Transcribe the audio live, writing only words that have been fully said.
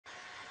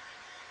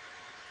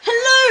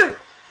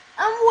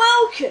and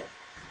welcome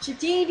to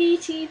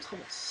DDT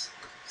Thomas.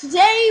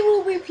 Today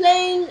we'll be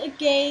playing a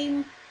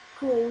game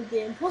called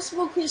The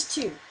Impossible Quiz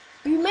 2.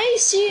 You may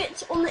see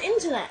it on the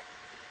internet.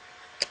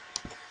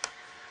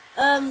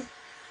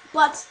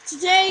 But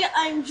today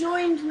I'm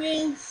joined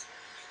with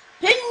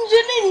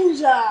Pinja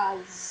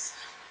Ninjas.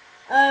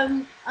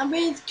 I'm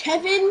with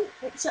Kevin,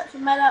 except for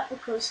Mela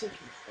because he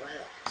can fly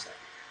up. So,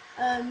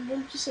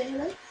 won't you say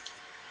hello?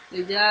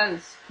 Hey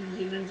guys,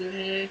 Pinja Ninja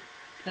here,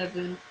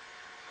 Kevin.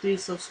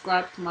 Please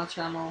subscribe to my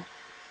channel.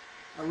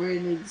 I really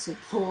need the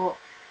support.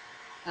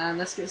 And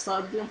let's get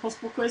started with the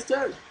Impossible Quiz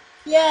 2.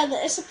 Yeah,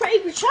 it's a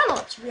pretty good channel,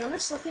 to be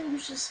honest. I think we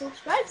should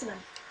subscribe to them.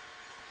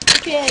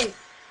 Okay,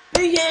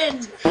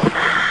 begin!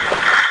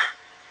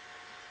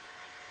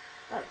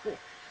 Right, cool.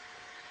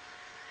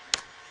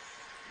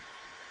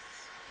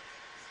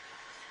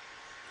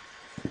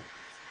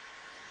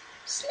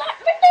 Slap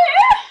me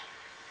there!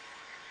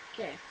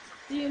 Okay,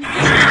 the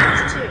Impossible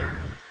Quiz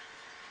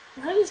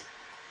 2. How does...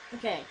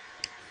 Okay.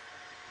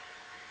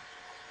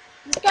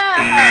 Let's go!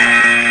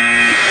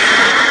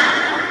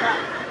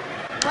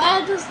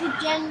 Where does the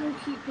general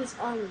keep his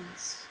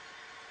arms?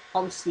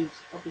 Obviously.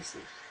 Are you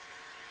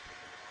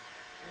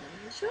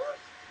sure?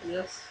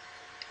 Yes.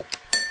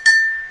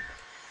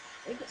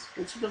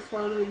 Which of the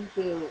following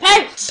bills?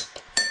 Paint!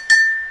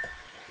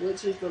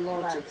 Which is the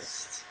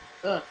largest?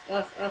 F.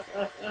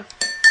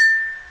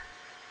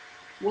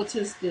 What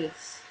is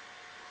this?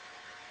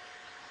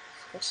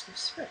 Christmas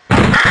spirit.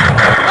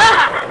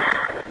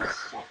 Ah!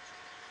 Shit.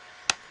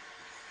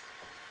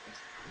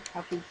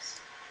 Happens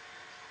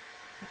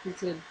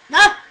in. No!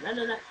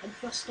 I'm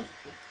just off.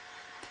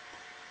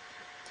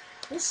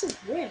 This is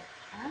weird,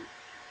 man.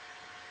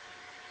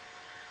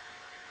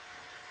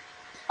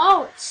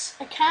 Oh, it's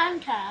a can.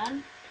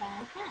 Clever!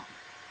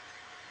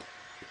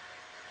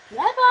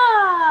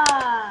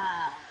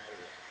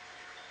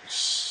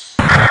 Shh.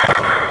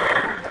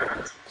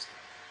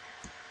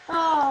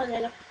 Oh, they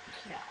look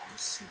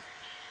chaos.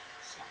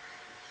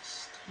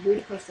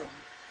 Really press on.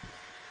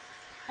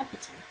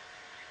 Appetite.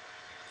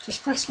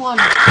 Just press 1.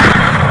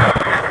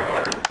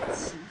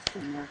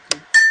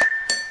 American.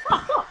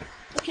 Oh,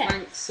 okay.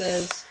 Frank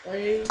says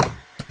A.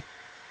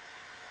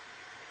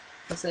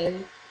 Press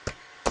A.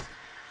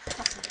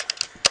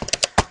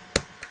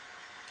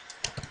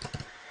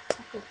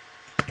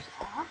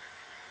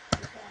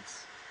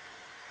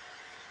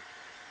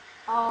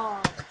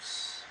 Oh.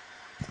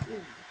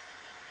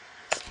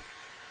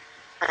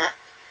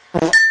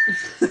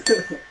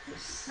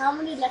 How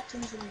many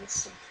letters in this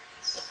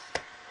sentence?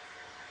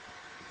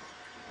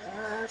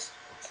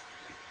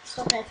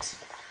 Stop it.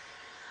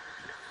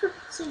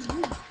 So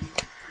rude.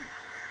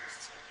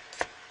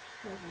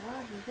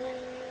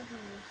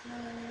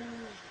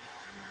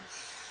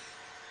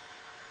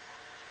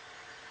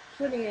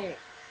 28.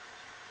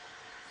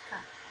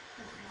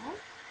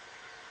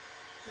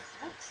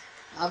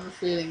 I have a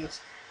feeling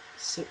it's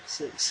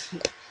 6.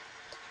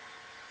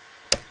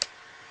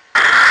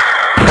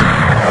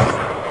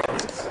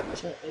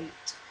 8.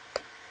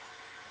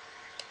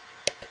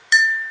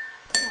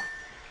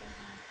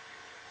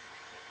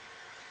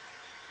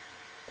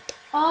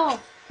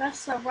 Oh,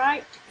 that's the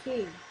right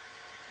key.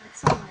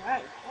 That's not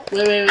right, right?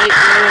 Wait.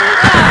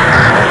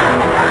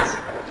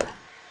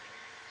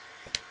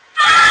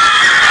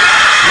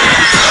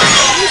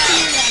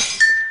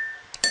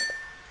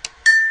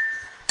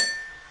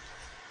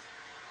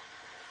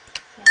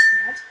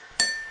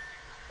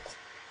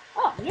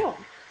 Oh, new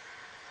one.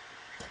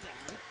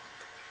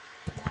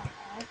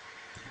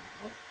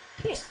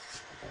 Here.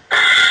 Yeah.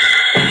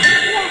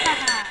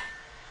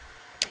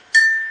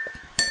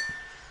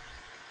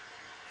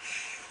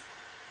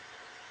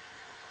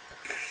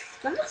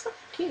 That looks so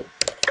cute.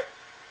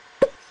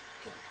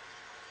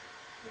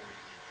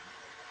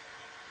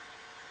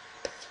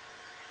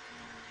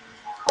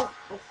 Oh.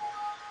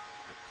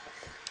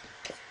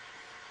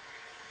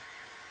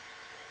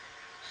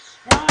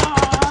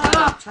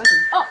 Try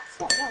them. Oh,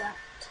 stop that.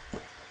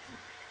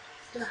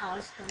 Don't know how I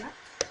spell that.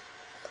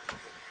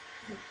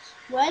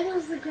 Where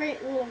does the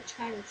Great Wall of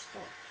China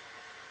stop?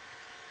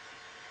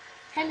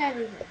 10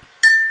 everything.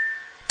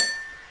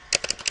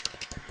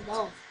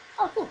 Love.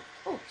 Oh, cool.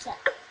 Oh, set.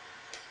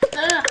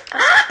 No. Yeah,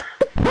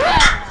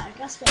 I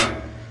guess so. Okay,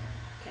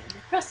 I'm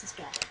gonna press this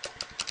guy.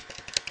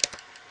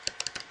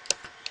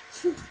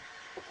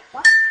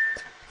 What?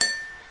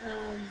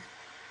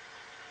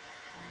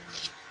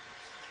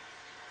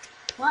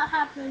 What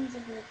happens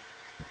if you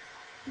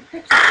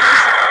pick your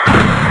face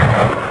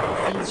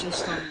up? He's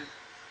just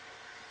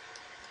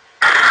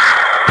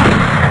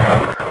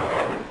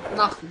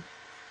nothing.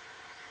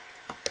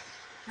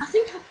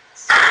 Nothing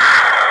happens.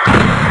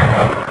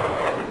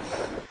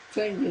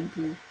 Penguin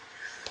poo.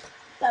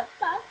 The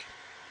fuck?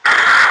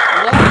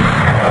 What?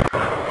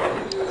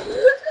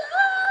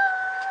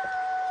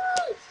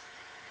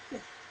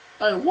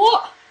 Oh,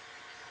 what?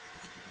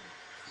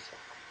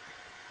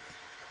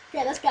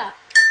 Okay, let's go.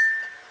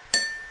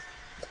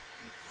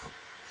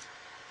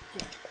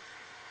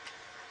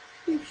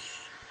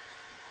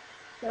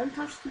 Don't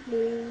touch the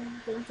blue,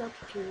 don't touch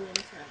the blue, and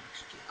touch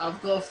the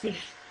I've got a feeling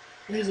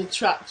There's a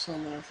trap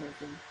somewhere or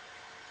something.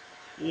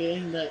 It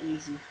ain't that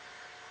easy.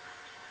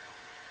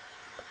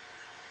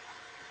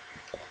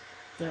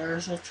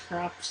 There's a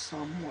trap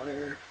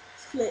somewhere.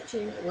 It's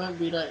glitching. It won't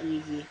be that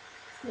easy.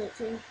 It's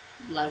glitching.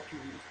 Likely.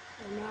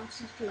 My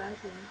mouse is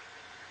lagging.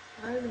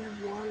 I only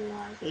have one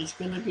lag. There's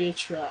gonna be a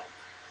trap.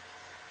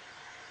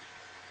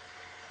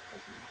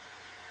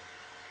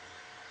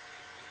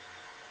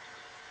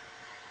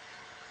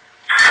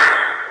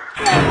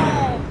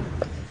 Yay!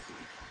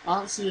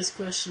 Answer this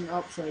question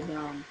upside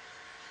down.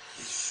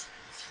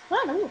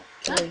 I don't know.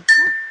 Okay.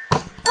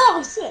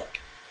 Oh, sick.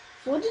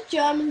 What did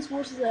Germans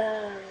water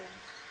their...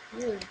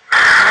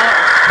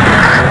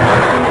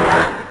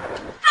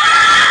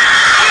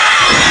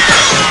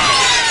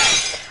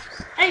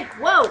 Hey,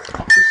 whoa!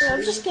 Yeah,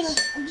 I'm just gonna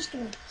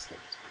skip.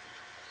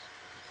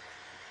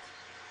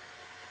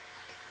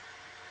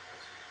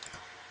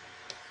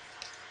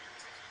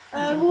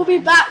 We'll be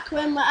back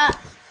when we're at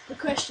the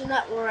question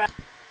that we're at.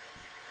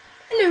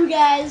 Hello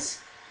guys,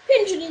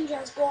 Pinja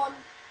Ninja's gone.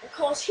 Of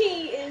course,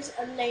 he is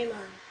a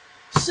layman.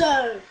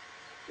 So,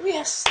 we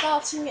are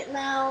starting it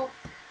now.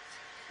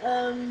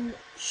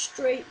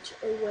 Straight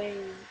away.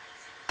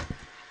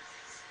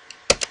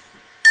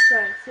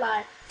 Sorry,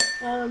 fly.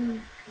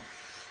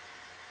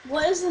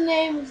 What is the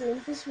name of the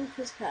invisible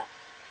cat?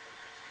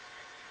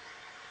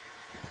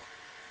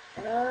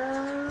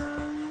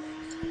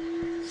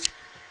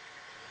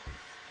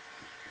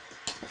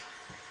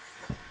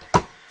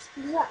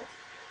 Exactly.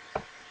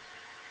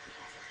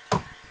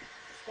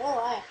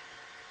 Alright.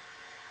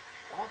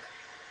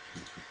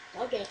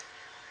 Okay.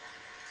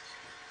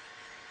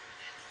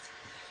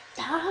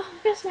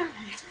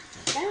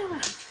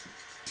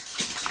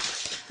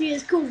 He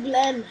is called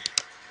Glenn.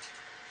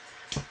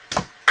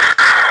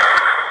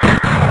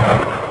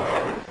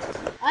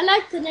 I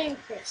like the name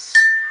Chris.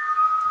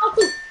 Oh,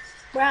 cool.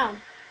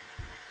 Brown.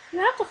 You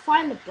have to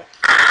find the brick.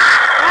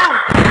 Brown.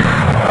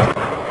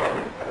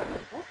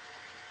 What?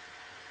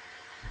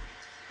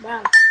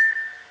 Brown.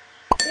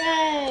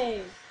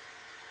 Yay.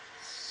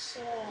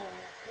 So,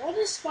 what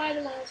is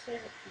Spider-Man's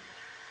favorite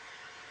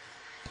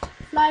food?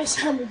 Fly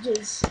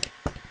sandwiches.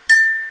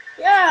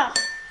 Yeah.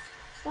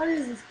 What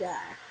is this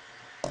guy?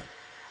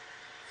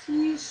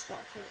 Cheese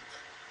stuffing.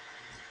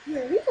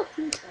 Yeah, he's a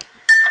cool stuffing.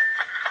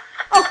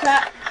 Oh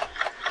crap.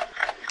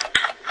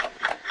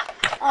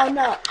 Oh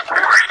no.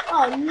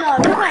 Oh no, no,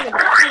 no,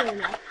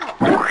 no.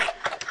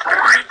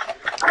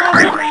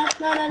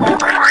 No,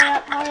 hurry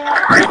up.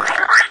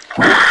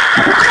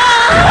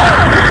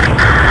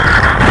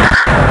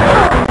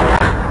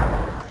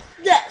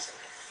 That's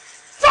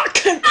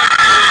fucking.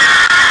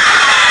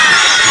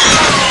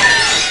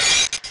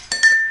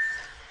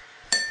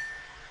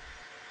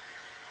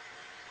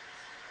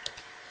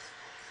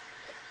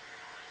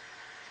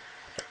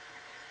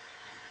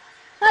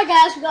 Hi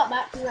guys, we got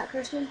back from that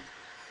question.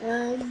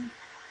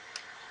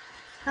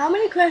 How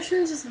many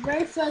questions does the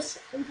very first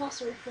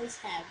impossible quiz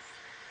have?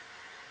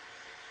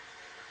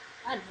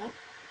 I don't know.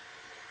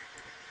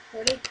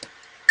 30?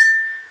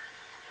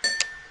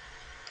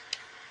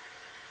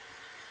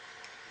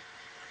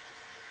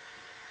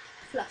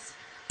 Plus.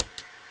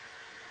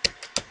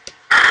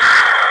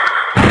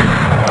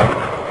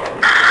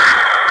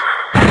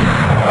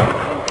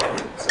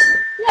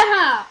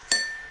 Yeah!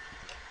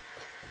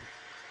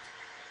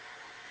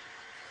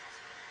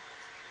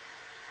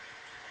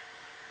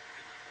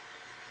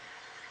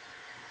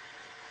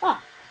 Oh.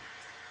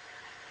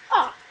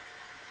 Oh.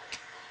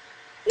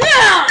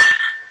 Yeah!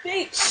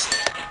 Beats.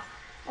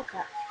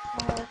 Okay.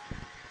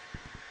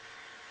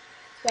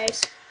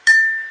 Space.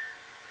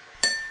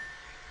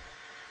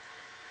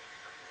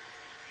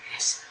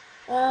 Yes.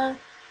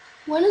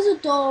 When is a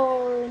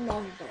door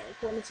not a dog?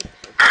 When is it a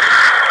pig?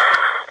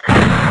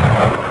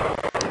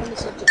 When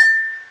is it a dog?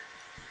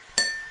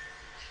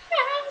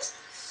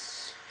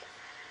 Yes.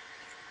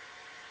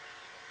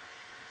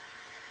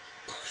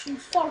 You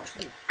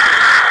farted.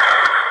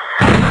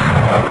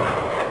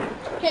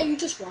 Okay, you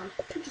just run.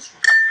 You just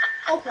run.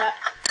 Okay.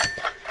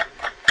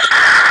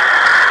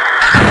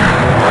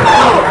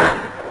 Oh!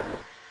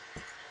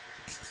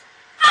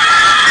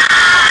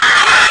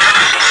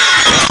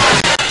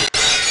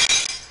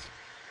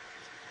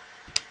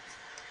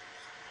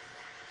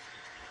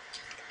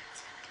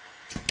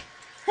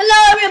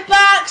 Hello, we're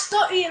back.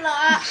 Stop eating like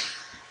that.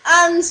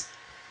 And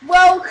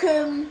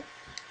welcome.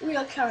 We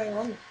are carrying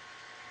on.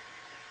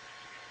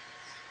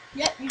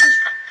 Yep, you just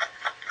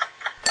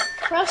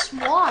press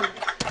 1.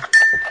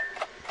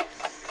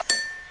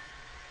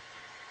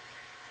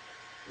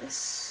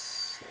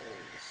 This is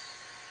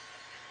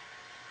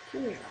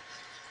cool.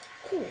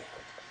 Cool.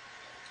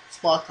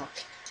 Sparkle.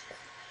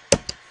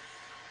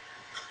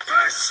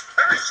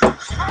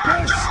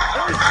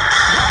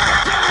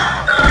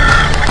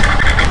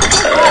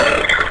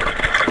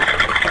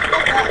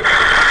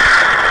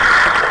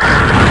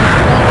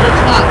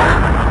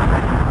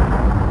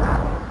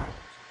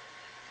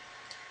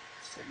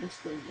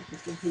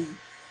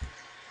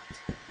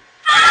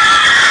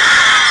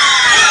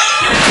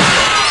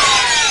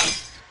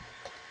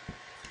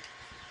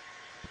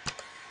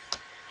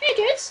 Hey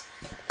dudes.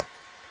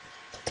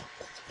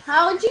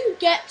 How would you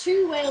get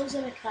 2 whales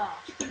in a car?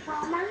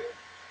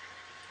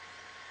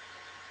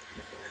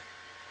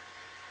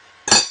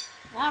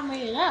 I don't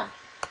really know.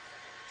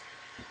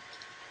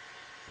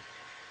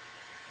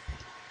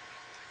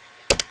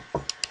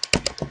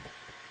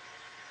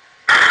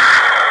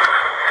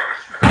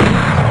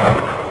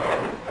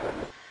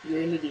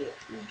 You're an idiot.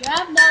 You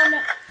drive down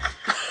it.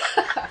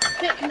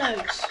 Pick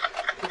nose.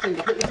 Hit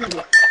the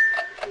finger.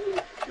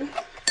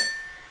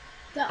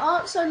 The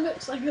answer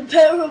looks like a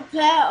pair of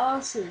pear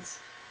asses.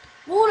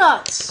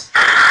 Walnuts.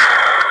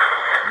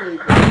 There you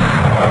go.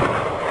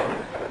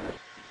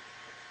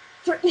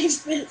 Britney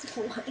Spears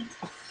one.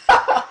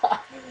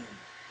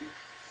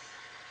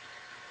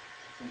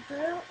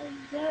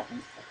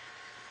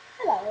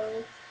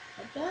 Hello.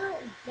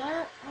 About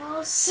that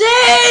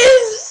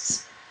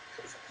asses.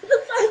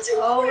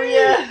 Oh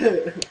yeah.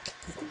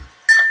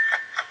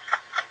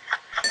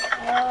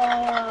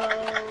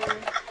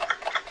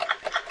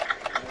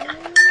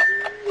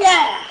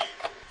 Yeah.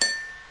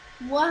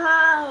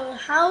 Wow.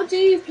 How do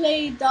you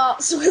play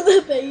darts with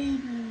a baby?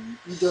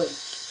 You don't.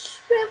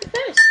 We have a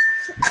fish.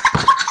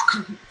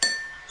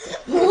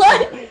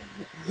 What?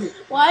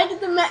 Why did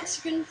the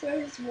Mexican throw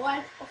his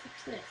wife off a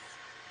cliff?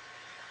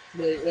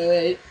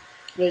 Wait.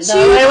 Wait, To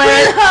no,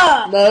 wait. kill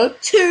her. No.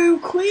 To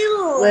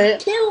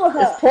kill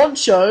her. If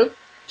Poncho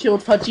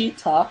killed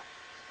Vegeta,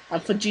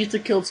 and Vegeta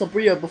killed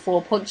Sabria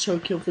before Poncho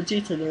killed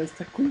Vegeta, then it's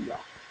Takuya.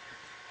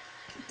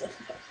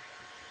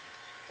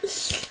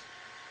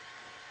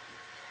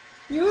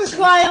 You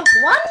require 1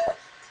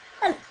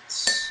 pellet.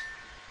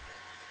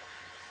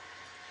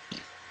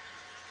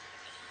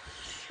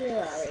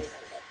 Cherry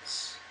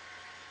pellets.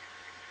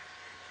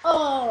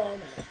 Oh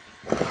no.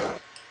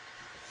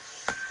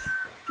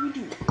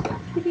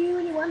 What do you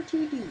really want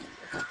to do?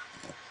 Oh,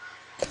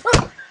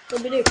 what do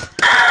we do?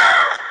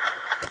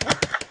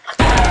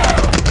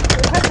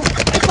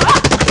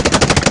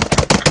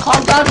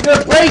 Calm down, you're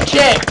gonna break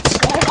it!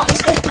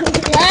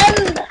 Again.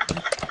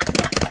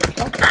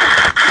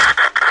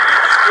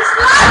 It's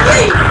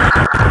lagging!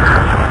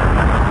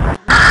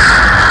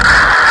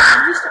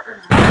 You stop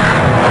with that.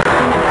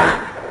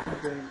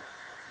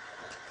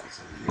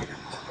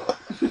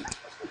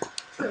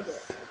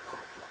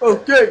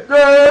 Okay,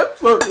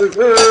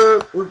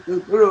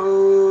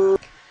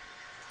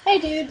 Hey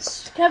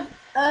dudes,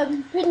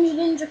 Pinja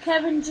Ninja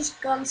Kevin just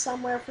gone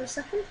somewhere for a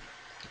second.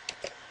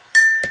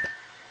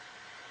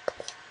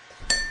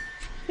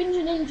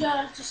 Pinja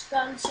Ninja just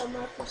gone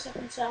somewhere for a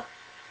second, so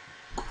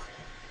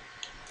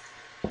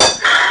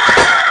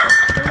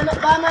I'm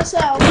not by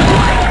myself.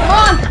 Come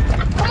on!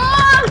 Come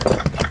on!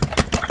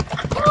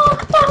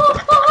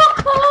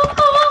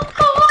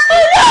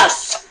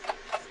 Yes!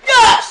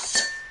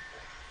 Yes!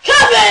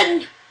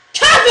 Kevin!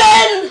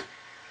 Kevin!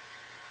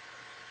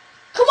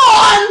 Come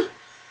on!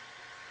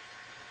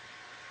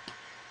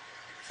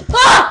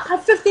 Ah! I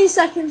have 15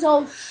 seconds,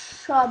 oh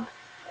shub.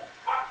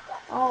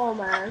 Oh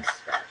man.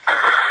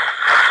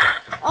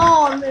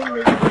 Oh,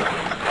 maybe.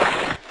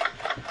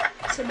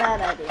 It's a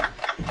bad idea.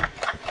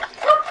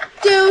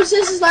 Dude,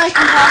 this is like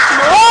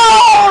impossible.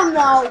 Oh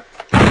no!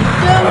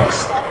 Dude,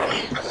 stop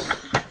it.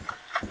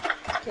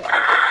 Okay.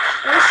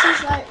 This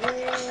is like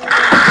really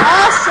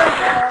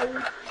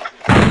impossible.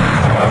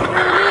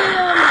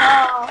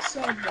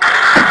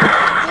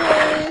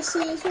 This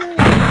is really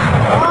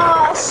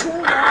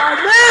impossible.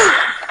 Move!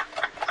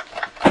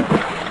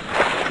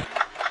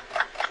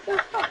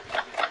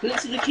 Put it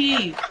to the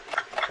key.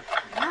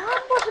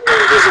 I'm not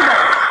invisible.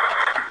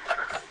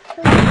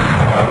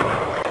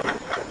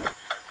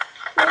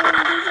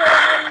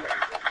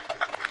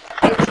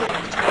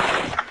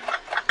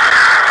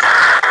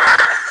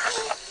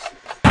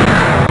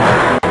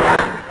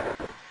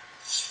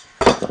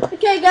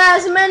 Okay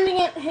guys, I'm ending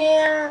it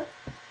here.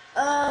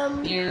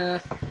 Yeah.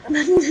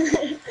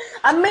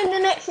 I'm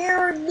ending it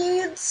here,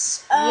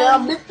 dudes. Yeah,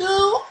 me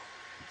too.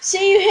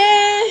 See you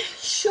here.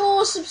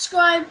 Sure,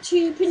 subscribe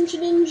to Pinja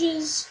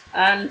Ninjas.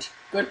 And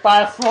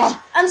goodbye from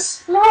And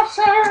subscribe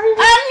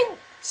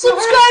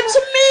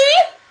to me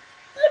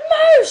the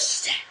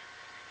most.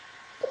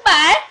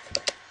 Goodbye.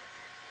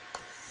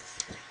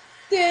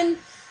 Then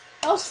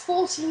that was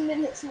 14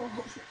 minutes long.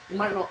 You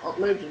might not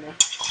upload, you know.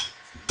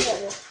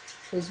 Yeah,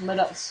 Because my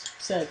dad's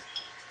said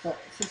that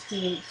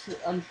 15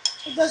 it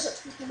goes up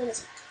to 15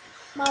 minutes.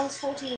 Mine was 14.